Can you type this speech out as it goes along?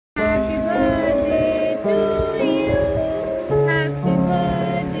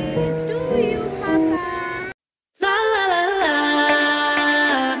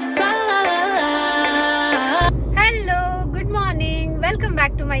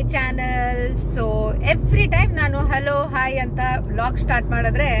My channel. So every time ನಾನು hello hi ಅಂತ vlog start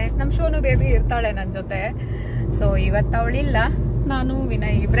ಮಾಡಿದ್ರೆ ನಮ್ ಶೋನು ಬೇಬಿ ಇರ್ತಾಳೆ ನನ್ ಜೊತೆ. ಸೊ ಇವತ್ತು ಅವಳಿಲ್ಲ, ನಾನು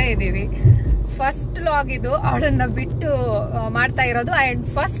ವಿನಯ್ ಇಬ್ರೇ ಇದೀವಿ. ಫಸ್ಟ್ ವ್ಲಾಗ್ ಇದು, ಅವಳನ್ನ ಬಿಟ್ಟು ಮಾಡ್ತಾ ಇರೋದು. ಅಂಡ್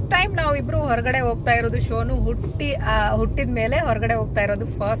ಫಸ್ಟ್ ಟೈಮ್ ನಾವು ಇಬ್ರು ಹೊರಗಡೆ ಹೋಗ್ತಾ ಇರೋದು. ಶೋನು ಹುಟ್ಟಿದ ಮೇಲೆ ಹೊರಗಡೆ ಹೋಗ್ತಾ ಇರೋದು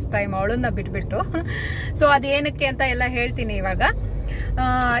ಫಸ್ಟ್ ಟೈಮ್ ಅವಳನ್ನ ಬಿಟ್ಬಿಟ್ಟು. ಸೊ ಅದೇನಕ್ಕೆ ಅಂತ ಎಲ್ಲ ಹೇಳ್ತೀನಿ ಇವಾಗ.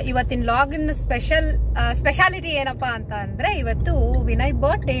 ಇವತ್ತಿನ ಲಾಗಿನ್ ಸ್ಪೆಷಾಲಿಟಿ ಏನಪ್ಪಾ ಅಂತ ಅಂದ್ರೆ, ಇವತ್ತು ವಿನಯ್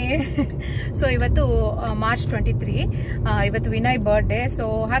ಬರ್ಡೇ. ಸೊ ಇವತ್ತು ಮಾರ್ಚ್ 23, ಇವತ್ತು ವಿನಯ್ ಬರ್ಡೇ. ಸೊ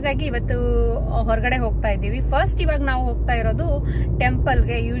ಹಾಗಾಗಿ ಇವತ್ತು ಹೊರಗಡೆ ಹೋಗ್ತಾ ಇದ್ದೀವಿ. ಫಸ್ಟ್ ಇವಾಗ ನಾವು ಹೋಗ್ತಾ ಇರೋದು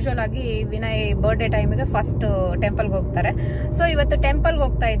ಟೆಂಪಲ್ಗೆ. ಯೂಶುವಲ್ ಆಗಿ ವಿನಯ್ ಬರ್ಡೇ ಟೈಮಿಗೆ ಫಸ್ಟ್ ಟೆಂಪಲ್ಗೆ ಹೋಗ್ತಾರೆ. ಸೊ ಇವತ್ತು ಟೆಂಪಲ್ಗೆ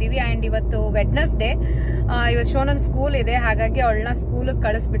ಹೋಗ್ತಾ ಇದ್ದೀವಿ. ಅಂಡ್ ಇವತ್ತು ವೆಡ್ನೆಸ್ಡೇ, ಇವತ್ತು ಶೋನನ್ ಸ್ಕೂಲ್ ಇದೆ, ಹಾಗಾಗಿ ಅವಳನ್ನ ಸ್ಕೂಲ್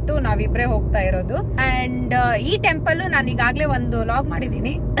ಕಳಿಸ್ಬಿಟ್ಟು ನಾವಿಬ್ರೇ ಹೋಗ್ತಾ ಇರೋದು. ಅಂಡ್ ಈ ಟೆಂಪಲ್ ನಾನು ಈಗಾಗ್ಲೇ ಒಂದು ಲಾಗ್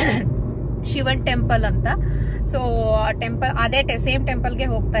ಮಾಡಿದೀನಿ, ಶಿವನ್ ಟೆಂಪಲ್ ಅಂತ. ಸೊ ಟೆಂಪಲ್ ಅದೇ ಸೇಮ್ ಟೆಂಪಲ್ಗೆ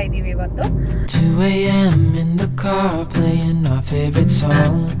ಹೋಗ್ತಾ ಇದೀವಿ ಇವತ್ತು. 2 a.m. in the car playing our favorite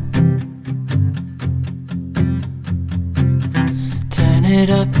song. Turn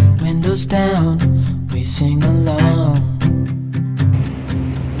it up, windows down, we sing along.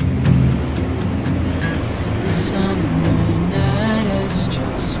 The summer night has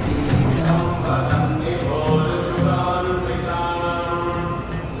just begun.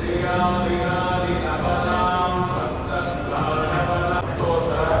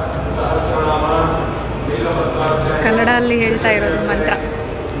 Kannada ಅಲ್ಲಿ ಹೇಳ್ತಾ ಇರೋದು ಮಂತ್ರ.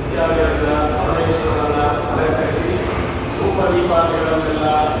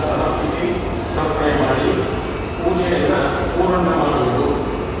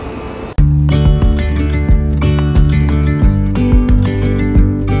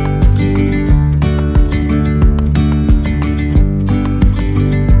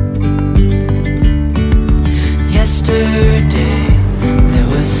 Yesterday there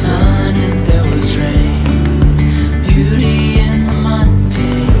was sun and there was rain, beauty in the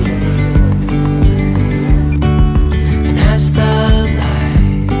mundane. And as the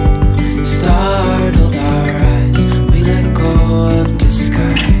light startled our eyes, we let go of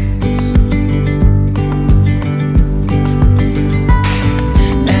disguise.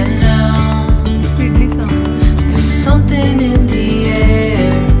 And now there's something in the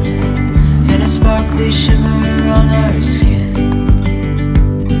air and a sparkly shimmer on our skin,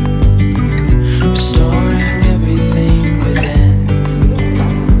 restoring everything within.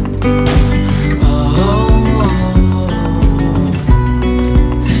 Oh,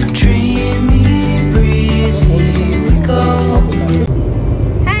 dreamy, breezy we go.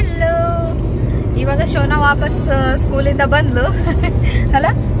 Hello, ಇವಾಗ ಶೋನಾ ವಾಪಸ್ ಸ್ಕೂಲಿಂದ ಬಂದ್ಲು ಅಲ್ಲ.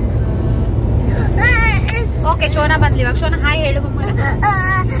 Okay, ಶೋನಾ ಬಂದ್ಲು ಇವಾಗ. ಶೋನಾ hi ಹೇಳು.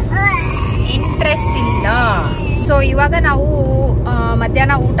 Interest ಇಲ್ಲ. So ಇವಾಗ ನಾವು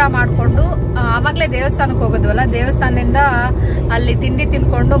ಮಧ್ಯಾಹ್ನ ಊಟ ಮಾಡ್ಕೊಂಡು ಆವಾಗಲೇ ದೇವಸ್ಥಾನಕ್ಕೆ ಹೋಗೋದ್ವಲ್ಲ, ದೇವಸ್ಥಾನದಿಂದ ಅಲ್ಲಿ ತಿಂಡಿ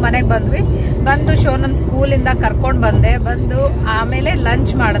ತಿನ್ಕೊಂಡು ಮನೆಗೆ ಬಂದು ಶೋನನ್ ಸ್ಕೂಲಿಂದ ಕರ್ಕೊಂಡು ಬಂದು ಆಮೇಲೆ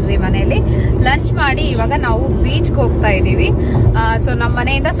ಲಂಚ್ ಮಾಡಿದ್ವಿ ಮನೇಲಿ. ಲಂಚ್ ಮಾಡಿ ಇವಾಗ ನಾವು ಬೀಚ್ಗೆ ಹೋಗ್ತಾ ಇದ್ದೀವಿ. ಸೊ ನಮ್ಮ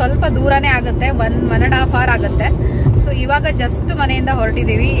ಮನೆಯಿಂದ ಸ್ವಲ್ಪ ದೂರನೇ ಆಗುತ್ತೆ, 1.5 hour ಆಗುತ್ತೆ. ಸೊ ಇವಾಗ ಜಸ್ಟ್ ಮನೆಯಿಂದ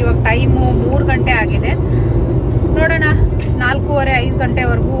ಹೊರಟಿದ್ದೀವಿ. ಇವಾಗ ಟೈಮು 3 ಗಂಟೆ ಆಗಿದೆ. ನೋಡೋಣ, 4:30-5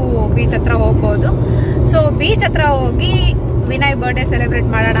 ಗಂಟೆವರೆಗೂ ಬೀಚ್ ಹತ್ರ ಹೋಗ್ಬೋದು. ಸೊ ಬೀಚ್ ಹತ್ರ ಹೋಗಿ ವಿನಯ್ ಬರ್ಡೇ ಸೆಲೆಬ್ರೇಟ್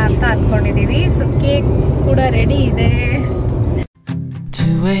ಮಾಡೋಣ ಅಂತ ಅನ್ಕೊಂಡಿದೀವಿ. ಸೊ ಕೇಕ್ ಕೂಡ ರೆಡಿ ಇದೆ.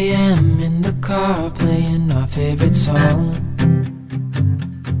 2 a.m. in the car playing our favorite song.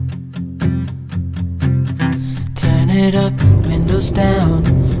 Turn it up, windows down,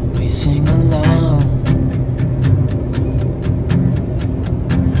 we sing along.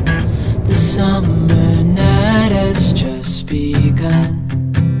 The summer night has just begun.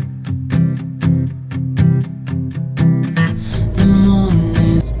 The moon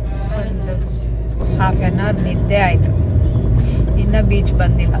is half an hour ನಿದ್ದೆ ಆಯ್ತು, ಇನ್ನ beach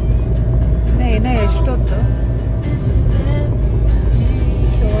ಬಂದಿಲ್ಲ. ಇನ್ನ ಎಷ್ಟೊತ್ತು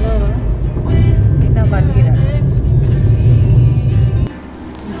ಇನ್ನ ಬಂದಿಲ್ಲ.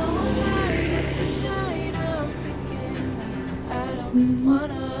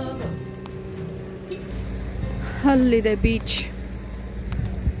 ಅಲ್ಲಿದೆ ಬೀಚ್.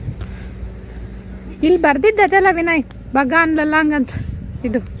 ಇಲ್ಲಿ ಬರ್ದಿದ್ದಲ್ಲ ವಿನಯ್, ಬಗಾನ್ ಲಲಾಂಗ್ ಅಂತ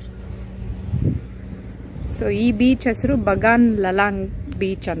ಇದು. ಸೊ ಈ ಬೀಚ್ ಹೆಸರು ಬಗಾನ್ ಲಲಾಂಗ್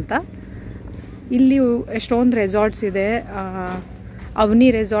ಬೀಚ್ ಅಂತ. ಇಲ್ಲಿ ಎಷ್ಟೊಂದು ರೆಸಾರ್ಟ್ಸ್ ಇದೆ. ಅವನಿ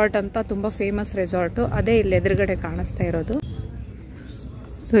ರೆಸಾರ್ಟ್ ಅಂತ ತುಂಬ ಫೇಮಸ್ ರೆಸಾರ್ಟು, ಅದೇ ಇಲ್ಲಿ ಎದುರುಗಡೆ ಕಾಣಿಸ್ತಾ ಇರೋದು.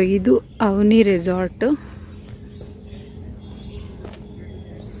 ಸೊ ಇದು ಅವನಿ ರೆಸಾರ್ಟು.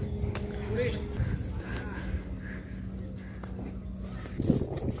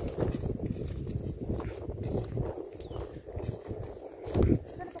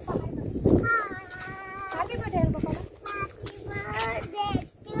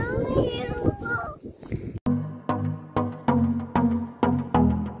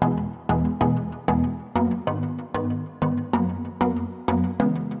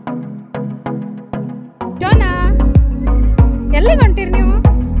 ಎಲ್ಲಿಗೆ ಹೊಂಟಿರಿ ನೀವು?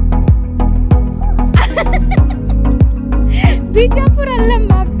 ಬಿಜಾಪುರ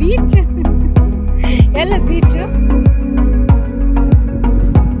ಅಲ್ಲಮ್ಮ, ಬೀಚ್. ಎಲ್ಲ ಬೀಚ್.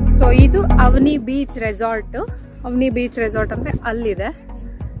 ಸೊ ಇದು ಅವನಿ ಬೀಚ್ ರೆಸಾರ್ಟ್. ಅವನಿ ಬೀಚ್ ರೆಸಾರ್ಟ್ ಅಂದ್ರೆ ಅಲ್ಲಿದೆ,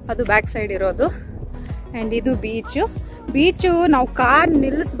 ಅದು ಬ್ಯಾಕ್ ಸೈಡ್ ಇರೋದು. ಅಂಡ್ ಇದು ಬೀಚು ನಾವು ಕಾರ್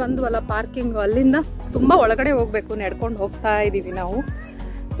ನಿಲ್ಲಿಸ್ ಬಂದ್ವಲ್ಲ ಪಾರ್ಕಿಂಗ್, ಅಲ್ಲಿಂದ ತುಂಬಾ ಒಳಗಡೆ ಹೋಗ್ಬೇಕು, ನಡ್ಕೊಂಡು ಹೋಗ್ತಾ ಇದೀವಿ ನಾವು.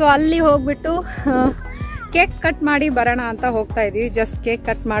 ಸೊ ಅಲ್ಲಿ ಹೋಗ್ಬಿಟ್ಟು ಕೇಕ್ ಕಟ್ ಮಾಡಿ ಬರೋಣ ಅಂತ ಹೋಗ್ತಾ ಇದೀವಿ. ಜಸ್ಟ್ ಕೇಕ್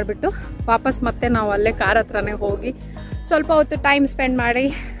ಕಟ್ ಮಾಡಿಬಿಟ್ಟು ವಾಪಸ್ ಮತ್ತೆ ನಾವು ಅಲ್ಲೇ ಕಾರ್ ಹತ್ರನೇ ಹೋಗಿ ಸ್ವಲ್ಪ ಹೊತ್ತು ಟೈಮ್ ಸ್ಪೆಂಡ್ ಮಾಡಿ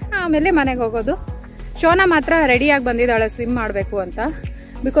ಆಮೇಲೆ ಮನೆಗೆ ಹೋಗೋದು. ಶೋನಾ ಮಾತ್ರ ರೆಡಿಯಾಗಿ ಬಂದಿದ್ದಾಳೆ ಸ್ವಿಮ್ ಮಾಡಬೇಕು ಅಂತ.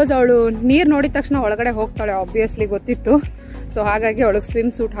 ಬಿಕಾಸ್ ಅವಳು ನೀರು ನೋಡಿದ ತಕ್ಷಣ ಒಳಗಡೆ ಹೋಗ್ತಾಳೆ, ಆಬ್ವಿಯಸ್ಲಿ ಗೊತ್ತಿತ್ತು. ಸೊ ಹಾಗಾಗಿ ಅವಳಿಗೆ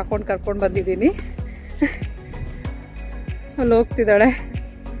ಸ್ವಿಮ್ ಸೂಟ್ ಹಾಕೊಂಡು ಕರ್ಕೊಂಡು ಬಂದಿದ್ದೀನಿ. ಅಲ್ಲಿ ಹೋಗ್ತಿದ್ದಾಳೆ.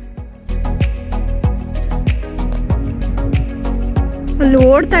 ಅಲ್ಲಿ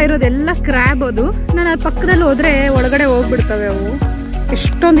ಓಡ್ತಾ ಇರೋದೆಲ್ಲ ಕ್ರ್ಯಾಬ್. ಅದು ನಾನು ಪಕ್ಕದಲ್ಲಿ ಹೋದ್ರೆ ಒಳಗಡೆ ಹೋಗ್ಬಿಡ್ತವೆ ಅವು.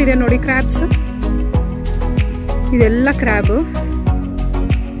 ಎಷ್ಟೊಂದಿದೆ ನೋಡಿ ಕ್ರ್ಯಾಬ್ಸ್. ಇದೆಲ್ಲ ಕ್ರ್ಯಾಬ್.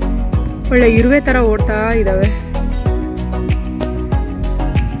 ಒಳ್ಳೆ ಇರುವೆ ತರ ಓಡ್ತಾ ಇದಾವೆ.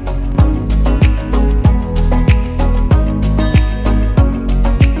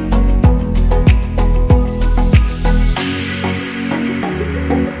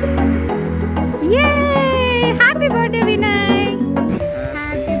 Happy birthday Vinay.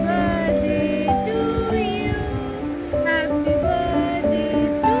 Happy birthday to you. Happy birthday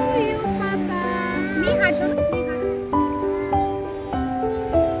to you ಪಾಪಾ. ನೀ ಹಾಡು.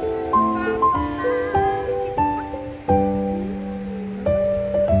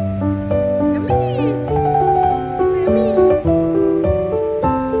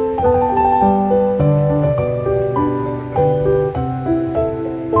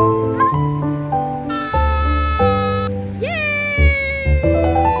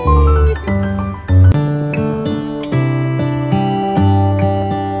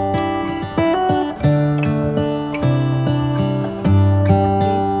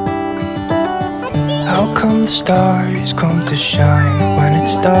 How come the stars come to shine when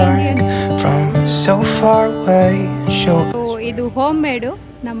it's dark from so far away? Show ಇದು ಹೋಮ್ ಮೇಡು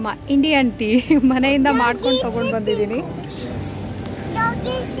ನಮ್ಮ ಇಂಡಿಯನ್ ಟೀ ಮನೆಯಿಂದ ಮಾಡ್ಕೊಂಡು ತಗೊಂಡು ಬಂದಿದ್ದೀನಿ.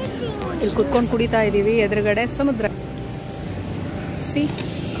 ಇಲ್ಲಿ ಕುತ್ಕೊಂಡು ಕುಡಿತಾ ಇದೀವಿ. ಎದುರುಗಡೆ ಸಮುದ್ರ. ಸಿ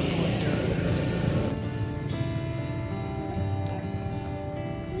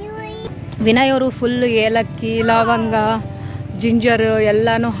ವಿನಯ್ ಅವರು ಫುಲ್ ಏಲಕ್ಕಿ, ಲವಂಗ, ಜಿಂಜರ್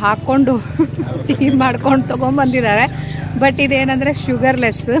ಎಲ್ಲಾನು ಹಾಕೊಂಡು ಟೀ ಮಾಡ್ಕೊಂಡು ತಗೊಂಡ್ಬಂದಿದ್ದಾರೆ. But ಇದೇನಂದ್ರೆ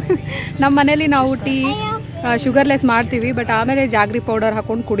sugarless. ನಮ್ಮ ಮನೇಲಿ ನಾವು ಟೀ ಶುಗರ್ಲೆಸ್ ಮಾಡ್ತೀವಿ, ಬಟ್ ಆಮೇಲೆ ಜಾಗ್ರಿ ಪೌಡರ್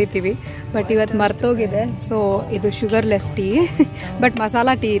ಹಾಕೊಂಡು ಕುಡಿತೀವಿ. ಬಟ್ ಇವತ್ತು ಮರ್ತೋಗಿದೆ. ಸೊ ಇದು sugarless tea, but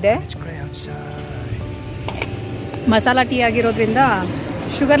masala tea ಇದೆ. ಮಸಾಲಾ ಟೀ ಆಗಿರೋದ್ರಿಂದ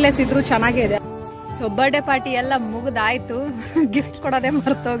ಶುಗರ್ಲೆಸ್ ಇದ್ರೂ ಚೆನ್ನಾಗೇ ಇದೆ. ಸೊ ಬರ್ಡೇ ಪಾರ್ಟಿ ಎಲ್ಲ ಮುಗಿದಾಯ್ತು. ಗಿಫ್ಟ್ ಕೊಡೋದೇ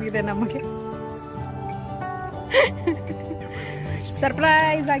ಮರ್ತೋಗಿದೆ ನಮಗೆ.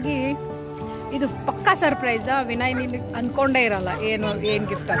 ಸರ್ಪ್ರೈಸ್ ಆಗಿ ಇದು ಪಕ್ಕಾ ಸರ್ಪ್ರೈಸ್. ವಿನಯ್ ನೀನು ಅನ್ಕೊಂಡೇ ಇರಲ್ಲ ಏನ್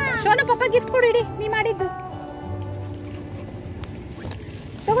ಗಿಫ್ಟ್ ಅಂತ. ಶೋನು ಪಾಪ ಗಿಫ್ಟ್ ಕೊಡಿಡಿ, ನೀ ಮಾಡಿದ್ದು.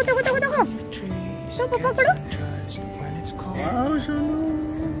 ತಗೋ ತಗೋ ತಗೋ ತಗೋ ಪಾಪ ಕೊಡು.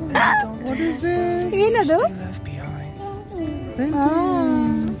 ಏನದು?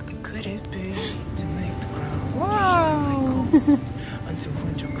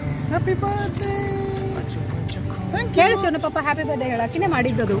 Happy birthday. ಹೇಳು ಶೋನು ಪಾಪ ಹ್ಯಾಪಿ ಬರ್ಡೇ ಹೇಳು. ಅಕ್ಕಿನೇ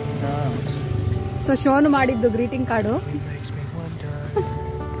ಮಾಡಿದ್ದದು. ಸೊ ಶೋನು ಮಾಡಿದ್ದು ಗ್ರೀಟಿಂಗ್ ಕಾರ್ಡು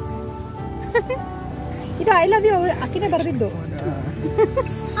ಇದು. ಐ ಲವ್ ಯು ಅಕ್ಕಿನೇ ಬರೆದಿದ್ದು.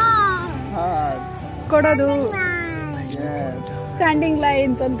 ಕೊಡೋದು ಸ್ಟ್ಯಾಂಡಿಂಗ್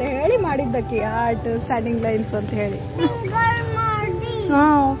ಲೈನ್ಸ್ ಅಂತ ಹೇಳಿ ಮಾಡಿದ್ದಕ್ಕೆ. ಹಾರ್ಟ್ ಸ್ಟ್ಯಾಂಡಿಂಗ್ ಲೈನ್ಸ್ ಅಂತ ಹೇಳಿ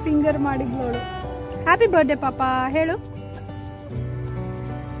ಫಿಂಗರ್ ಮಾಡಿದ್ಲೋಳು. ಹ್ಯಾಪಿ ಬರ್ಡೇ ಪಾಪ ಹೇಳು.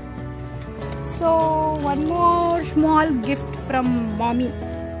 So one more small gift from Mami.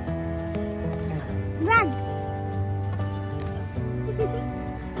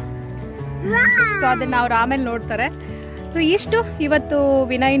 So ಅದನ್ನ ಅವ್ರು ಆಮೇಲೆ ನೋಡ್ತಾರೆ. ಸೊ ಇಷ್ಟು ಇವತ್ತು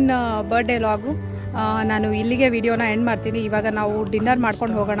ವಿನಯನ್ ಬರ್ಡೇ ಲಾಗು. ನಾನು ಇಲ್ಲಿಗೆ ವಿಡಿಯೋನ ಎಂಡ್ ಮಾಡ್ತೀನಿ. ಇವಾಗ ನಾವು ಡಿನ್ನರ್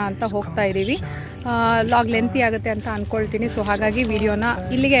ಮಾಡ್ಕೊಂಡು ಹೋಗೋಣ ಅಂತ ಹೋಗ್ತಾ ಇದ್ದೀವಿ. ಲಾಗ್ ಲೆಂತಿ ಆಗುತ್ತೆ ಅಂತ ಅಂದ್ಕೊಳ್ತೀನಿ. ಸೊ ಹಾಗಾಗಿ ವಿಡಿಯೋನ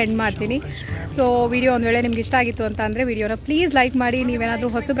ಇಲ್ಲಿಗೆ ಎಂಡ್ ಮಾಡ್ತೀನಿ. ಸೊ ವಿಡಿಯೋ ಒಂದು ವೇಳೆ ನಿಮ್ಗೆ ಇಷ್ಟ ಆಗಿತ್ತು ಅಂತ ಅಂದರೆ ವಿಡಿಯೋನ ಪ್ಲೀಸ್ ಲೈಕ್ ಮಾಡಿ. ನೀವೇನಾದರೂ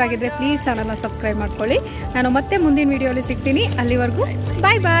ಹೊಸಬ್ರಾಗಿದ್ದರೆ ಪ್ಲೀಸ್ ಚಾನಲ್ನ ಸಬ್ಸ್ಕ್ರೈಬ್ ಮಾಡ್ಕೊಳ್ಳಿ. ನಾನು ಮತ್ತೆ ಮುಂದಿನ ವಿಡಿಯೋಲಿ ಸಿಗ್ತೀನಿ. ಅಲ್ಲಿವರೆಗೂ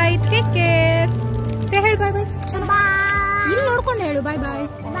ಬಾಯ್ ಬಾಯ್, ಟೇಕ್ ಕೇರ್. ಸೇ ಹೇಳು ಬಾಯ್ ಬಾಯ್. ಇಲ್ಲಿ ನೋಡ್ಕೊಂಡು ಹೇಳು ಬಾಯ್ ಬಾಯ್.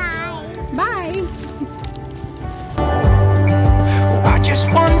 ಬಾಯ್. I just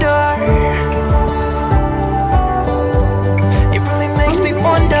wonder